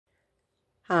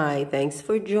Hi, thanks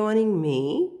for joining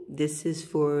me. This is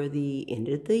for the end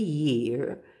of the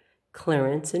year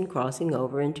clearance and crossing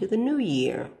over into the new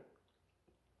year.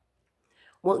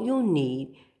 What you'll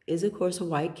need is, of course, a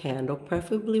white candle,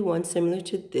 preferably one similar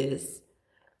to this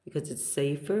because it's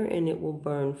safer and it will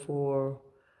burn for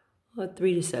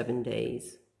 3 to 7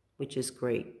 days, which is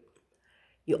great.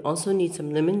 You also need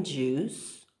some lemon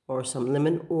juice or some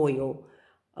lemon oil.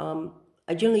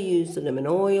 I generally use the lemon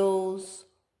oils,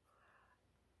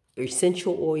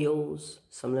 essential oils,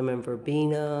 some lemon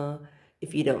verbena.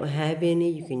 If you don't have any,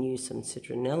 you can use some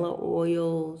citronella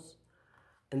oils.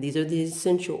 And these are the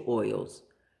essential oils.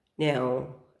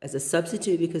 Now, as a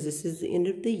substitute, because this is the end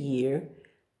of the year,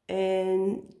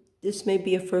 and this may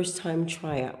be a first-time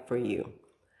tryout for you,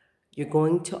 you're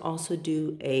going to also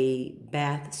do a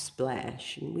bath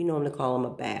splash. We normally call them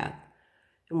a bath.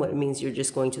 And what it means, you're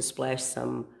just going to splash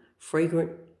some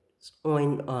fragrant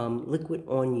liquid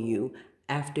on you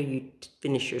after you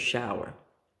finish your shower.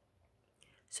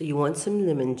 So you want some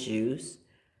lemon juice,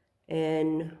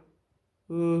 and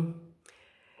you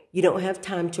don't have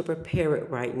time to prepare it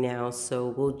right now, so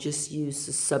we'll just use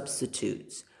the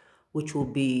substitutes, which will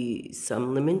be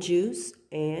some lemon juice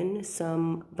and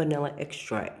some vanilla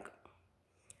extract.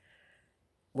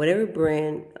 Whatever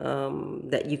brand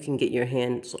that you can get your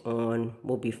hands on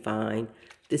will be fine.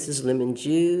 This is lemon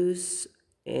juice,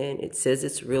 and it says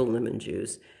it's real lemon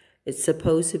juice. It's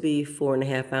supposed to be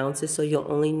 4.5 ounces, so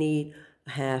you'll only need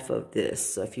half of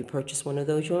this. So if you purchase one of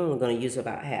those, you're only going to use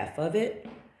about half of it.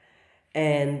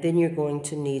 And then you're going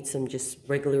to need some just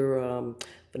regular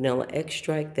vanilla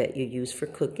extract that you use for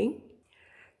cooking.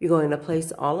 You're going to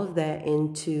place all of that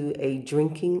into a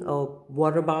drinking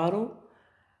water bottle,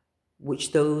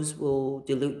 which those will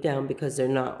dilute down because they're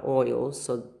not oils.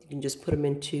 So you can just put them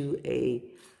into a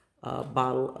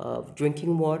bottle of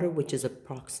drinking water, which is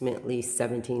approximately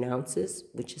 17 ounces,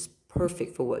 which is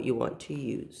perfect for what you want to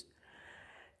use.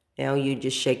 Now you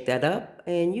just shake that up,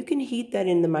 and you can heat that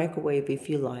in the microwave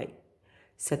if you like.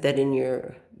 Set that in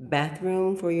your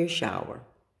bathroom for your shower.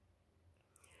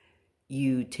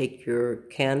 You take your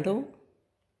candle,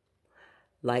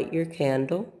 light your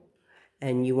candle,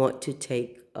 and you want to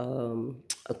take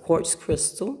a quartz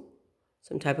crystal,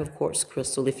 some type of quartz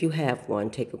crystal. If you have one,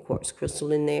 take a quartz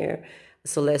crystal in there. A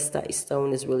celestite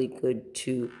stone is really good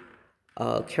to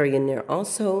carry in there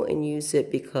also, and use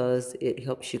it because it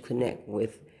helps you connect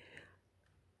with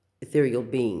ethereal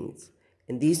beings.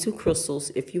 And these two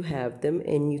crystals, if you have them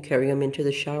and you carry them into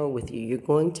the shower with you, you're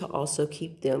going to also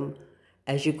keep them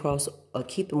as you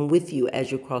keep them with you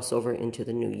as you cross over into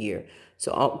the new year.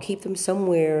 So I'll keep them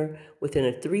somewhere within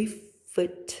a 3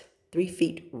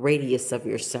 feet radius of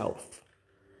yourself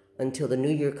until the new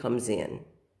year comes in.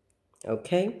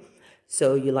 Okay?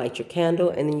 So you light your candle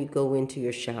and then you go into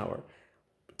your shower.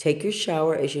 Take your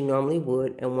shower as you normally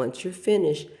would, and once you're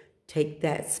finished, take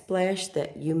that splash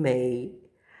that you made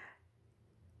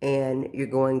and you're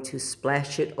going to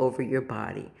splash it over your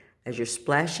body. As you're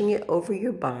splashing it over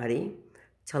your body,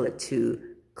 tell it to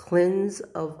cleanse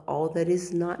of all that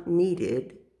is not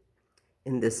needed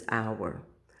in this hour,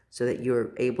 so that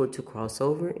you're able to cross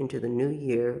over into the new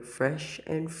year fresh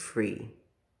and free.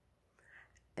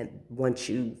 And once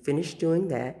you finish doing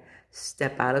that,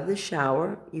 step out of the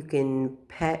shower. You can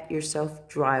pat yourself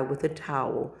dry with a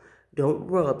towel. Don't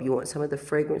rub. You want some of the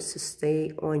fragrance to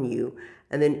stay on you,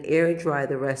 and then air dry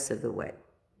the rest of the way.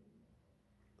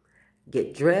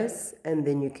 Get dressed, and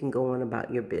then you can go on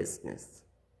about your business.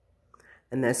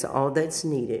 And that's all that's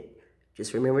needed.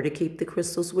 Just remember to keep the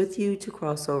crystals with you to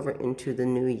cross over into the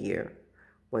new year.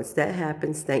 Once that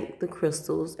happens, thank the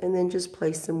crystals, and then just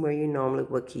place them where you normally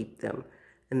would keep them,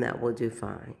 and that will do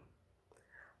fine.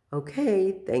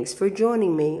 Okay, thanks for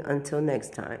joining me. Until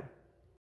next time.